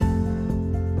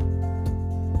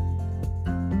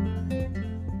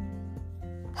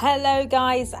Hello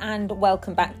guys, and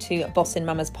welcome back to Bossin'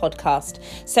 Mamas podcast.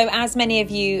 So as many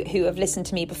of you who have listened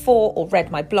to me before or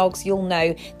read my blogs, you'll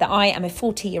know that I am a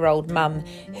 40-year-old mum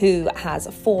who has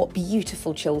 4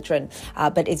 beautiful children,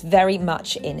 but is very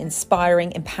much in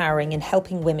inspiring, empowering and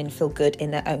helping women feel good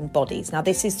in their own bodies. Now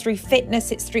this is through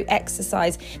fitness, it's through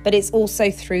exercise, but it's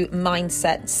also through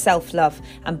mindset, self-love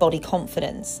and body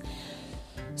confidence.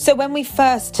 So when we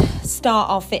first start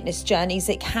our fitness journeys,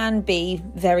 it can be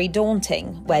very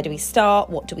daunting. Where do we start?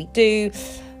 What do we do?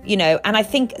 And I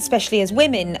think especially as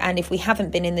women, and if we haven't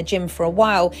been in the gym for a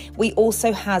while, we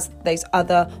also have those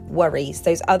other worries,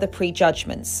 those other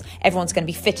prejudgments. Everyone's going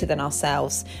to be fitter than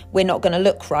ourselves. We're not going to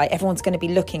look right. Everyone's going to be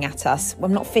looking at us. We're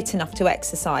not fit enough to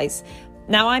exercise.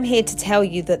 Now I'm here to tell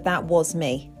you that was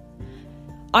me.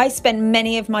 I spent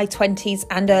many of my 20s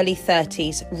and early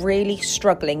 30s really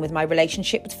struggling with my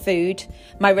relationship with food,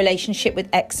 my relationship with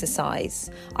exercise.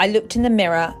 I looked in the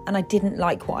mirror and I didn't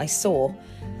like what I saw.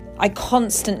 I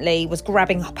constantly was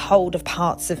grabbing hold of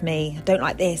parts of me. I don't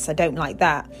like this, I don't like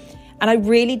that. And I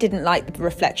really didn't like the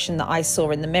reflection that I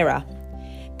saw in the mirror.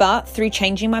 But through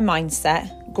changing my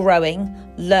mindset, growing,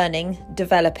 learning,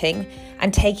 developing,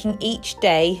 and taking each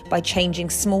day by changing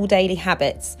small daily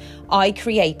habits, I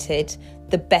created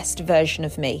the best version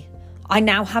of me. I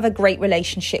now have a great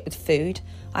relationship with food.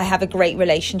 I have a great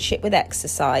relationship with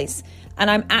exercise. And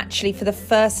I'm actually, for the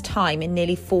first time in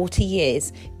nearly 40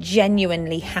 years,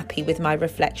 genuinely happy with my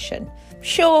reflection.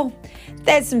 Sure,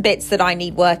 there's some bits that I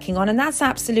need working on, and that's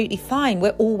absolutely fine.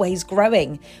 We're always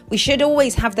growing. We should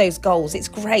always have those goals. It's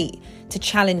great to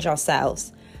challenge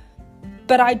ourselves.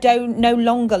 But I no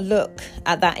longer look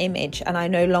at that image and I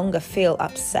no longer feel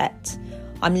upset.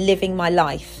 I'm living my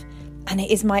life. And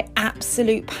it is my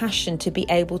absolute passion to be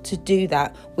able to do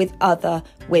that with other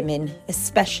women,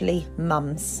 especially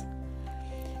mums.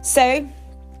 So,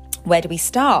 where do we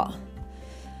start?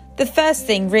 The first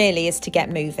thing really is to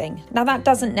get moving. Now that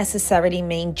doesn't necessarily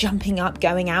mean jumping up,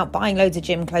 going out, buying loads of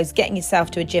gym clothes, getting yourself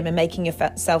to a gym and making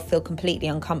yourself feel completely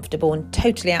uncomfortable and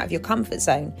totally out of your comfort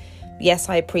zone. Yes,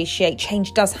 I appreciate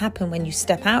change does happen when you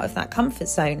step out of that comfort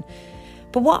zone.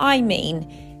 But what I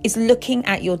mean is looking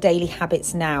at your daily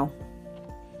habits now.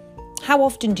 How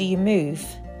often do you move?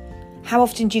 How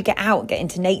often do you get out, get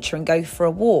into nature and go for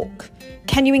a walk?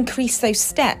 Can you increase those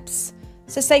steps?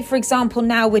 So say, for example,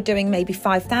 now we're doing maybe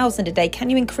 5,000 a day.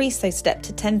 Can you increase those steps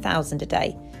to 10,000 a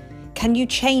day? Can you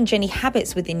change any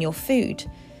habits within your food?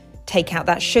 Take out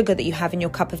that sugar that you have in your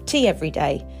cup of tea every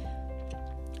day.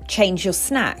 Change your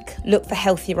snack. Look for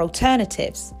healthier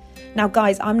alternatives. Now,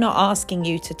 guys, I'm not asking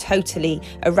you to totally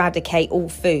eradicate all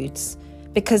foods,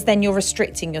 because then you're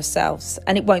restricting yourselves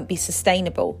and it won't be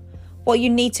sustainable. What you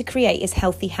need to create is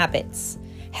healthy habits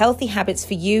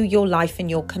for you, your life and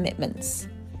your commitments.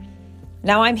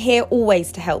 Now I'm here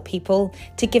always to help people,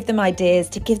 to give them ideas,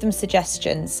 to give them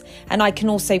suggestions, and I can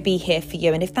also be here for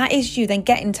you. And if that is you, then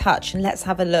get in touch and let's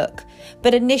have a look.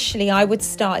 But initially I would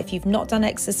start, if you've not done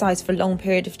exercise for a long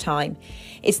period of time,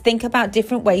 is think about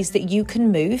different ways that you can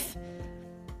move.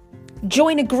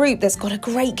 Join a group that's got a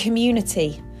great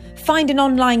community. Find an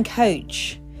online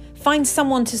coach. Find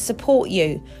someone to support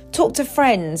you. Talk to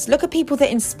friends. Look at people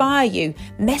that inspire you.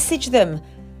 Message them.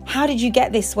 How did you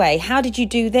get this way? How did you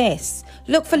do this?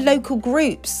 Look for local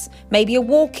groups, maybe a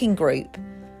walking group.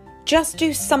 Just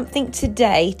do something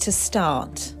today to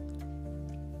start.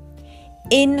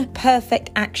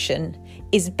 Imperfect action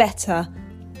is better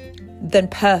than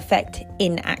perfect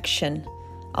inaction.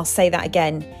 I'll say that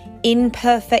again.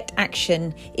 Imperfect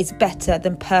action is better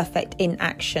than perfect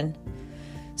inaction.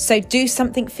 So do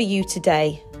something for you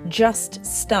today. Just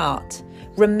start.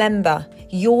 Remember,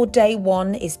 your day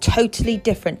 1 is totally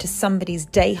different to somebody's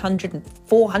day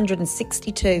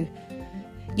 462.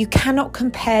 You cannot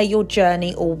compare your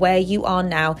journey or where you are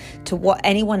now to what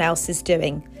anyone else is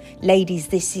doing. Ladies,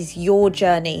 this is your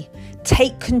journey.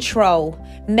 Take control,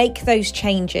 make those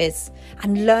changes,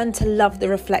 and learn to love the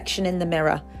reflection in the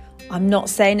mirror. I'm not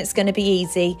saying it's going to be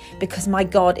easy, because my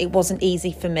God, it wasn't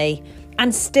easy for me.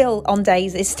 And still on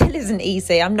days, it still isn't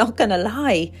easy. I'm not going to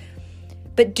lie.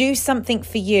 But do something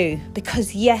for you,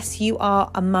 because yes, you are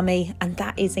a mummy and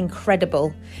that is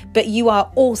incredible. But you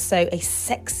are also a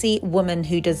sexy woman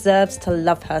who deserves to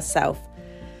love herself.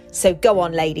 So go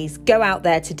on, ladies, go out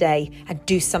there today and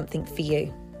do something for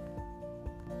you.